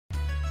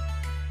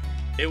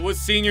It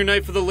was senior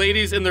night for the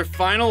ladies in their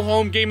final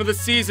home game of the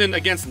season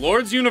against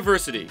Lourdes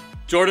University.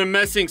 Jordan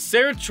Messing,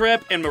 Sarah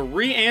Trapp, and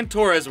Marie-Ann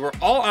Torres were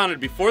all honored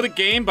before the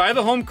game by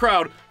the home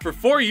crowd for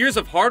 4 years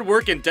of hard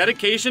work and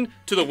dedication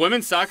to the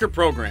women's soccer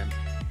program.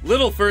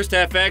 Little first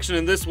half action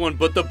in this one,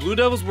 but the Blue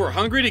Devils were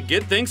hungry to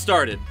get things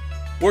started.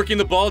 Working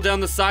the ball down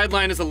the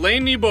sideline is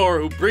Elaine Nieboer,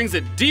 who brings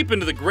it deep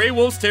into the Grey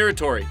Wolves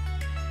territory.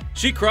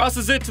 She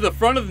crosses it to the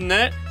front of the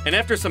net, and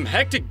after some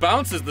hectic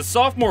bounces, the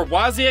sophomore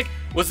Wozniak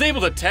was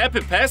able to tap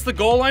it past the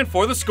goal line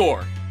for the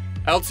score.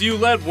 LTU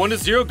led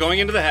 1-0 going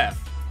into the half.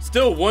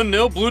 Still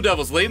 1-0 Blue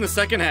Devils late in the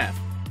second half.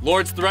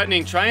 Lourdes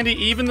threatening, trying to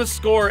even the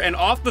score, and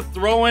off the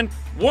throw-in,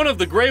 one of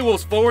the Grey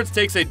Wolves forwards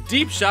takes a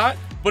deep shot,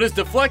 but is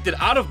deflected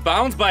out of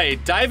bounds by a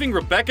diving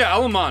Rebecca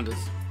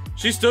Alamandas.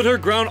 She stood her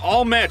ground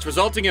all match,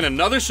 resulting in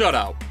another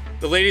shutout.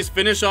 The ladies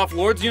finish off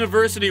Lourdes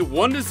University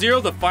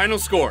 1-0 the final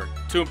score,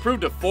 to improve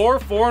to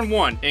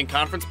 4-4-1 in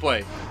conference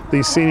play.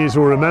 These seniors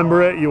will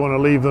remember it. You want to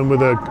leave them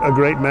with a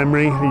great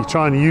memory. You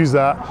try and use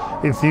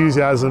that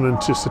enthusiasm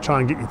and just to try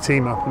and get your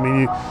team up. I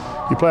mean,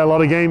 you play a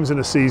lot of games in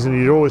a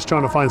season. You're always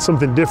trying to find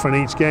something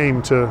different each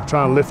game to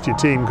try and lift your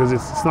team, because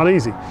it's not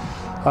easy.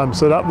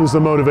 So that was the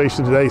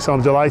motivation today, so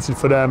I'm delighted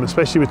for them,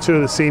 especially with two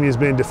of the seniors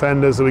being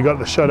defenders, that we got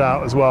the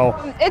shutout as well.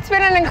 It's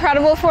been an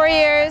incredible 4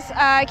 years.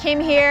 I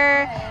came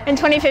here in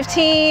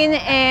 2015,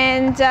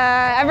 and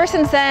ever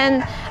since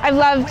then I've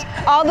loved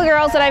all the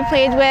girls that I've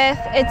played with.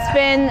 It's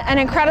been an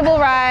incredible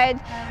ride.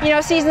 You know,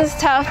 season's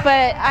tough,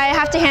 but I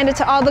have to hand it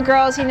to all the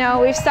girls. You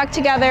know, we've stuck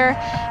together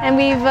and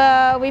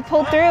we've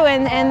pulled through,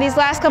 and these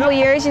last couple of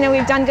years, you know,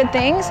 we've done good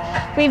things.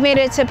 We've made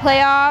it to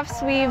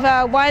playoffs. We've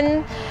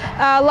won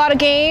a lot of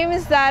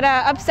games that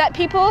upset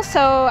people,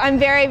 so I'm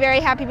very, very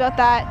happy about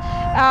that.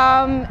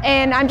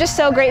 And I'm just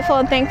so grateful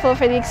and thankful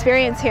for the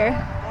experience here.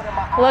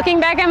 Looking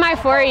back at my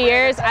 4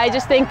 years, I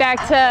just think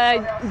back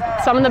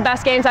to some of the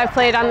best games I've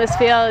played on this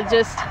field.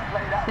 Just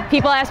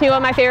people ask me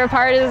what my favorite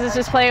part is. It's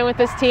just playing with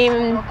this team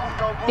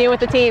and being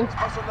with the team.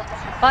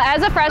 Well,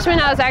 as a freshman,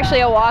 I was actually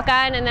a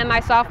walk-on, and then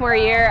my sophomore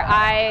year,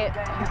 I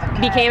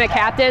became a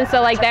captain.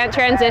 So like that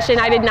transition,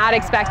 I did not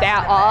expect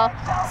at all.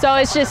 So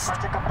it's just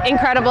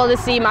incredible to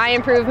see my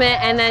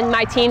improvement and then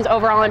my team's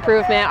overall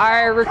improvement.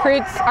 Our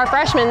recruits, our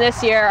freshmen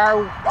this year,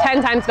 are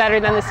 10 times better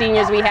than the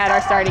seniors we had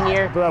our starting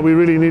year. But we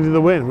really needed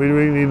the win. We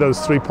really needed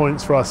those 3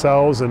 points for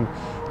ourselves, and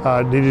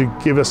needed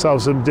to give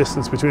ourselves some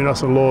distance between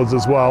us and Lourdes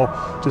as well,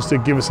 just to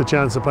give us a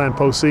chance of playing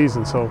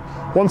postseason. So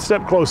one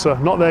step closer,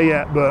 not there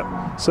yet, but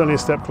certainly a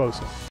step closer.